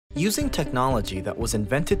Using technology that was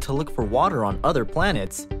invented to look for water on other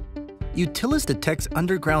planets, Utilis detects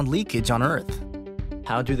underground leakage on Earth.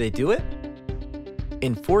 how do they do it?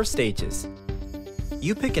 In 4 stages.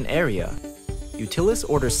 You pick an area. Utilis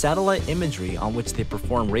orders satellite imagery on which they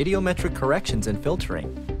perform radiometric corrections and filtering.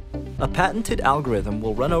 A patented algorithm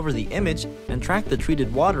will run over the image and track the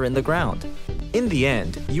treated water in the ground. In the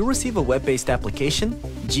end, you receive a web-based application,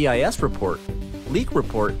 GIS report, leak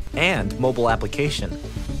report, and mobile application.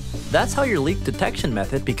 That's how your leak detection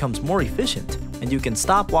method becomes more efficient, and you can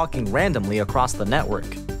stop walking randomly across the network.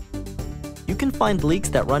 You can find leaks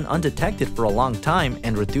that run undetected for a long time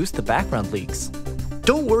and reduce the background leaks.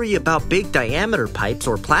 Don't worry about big diameter pipes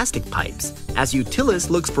or plastic pipes, as Utilis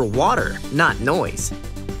looks for water, not noise.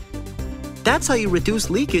 That's how you reduce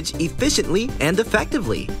leakage efficiently and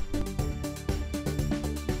effectively.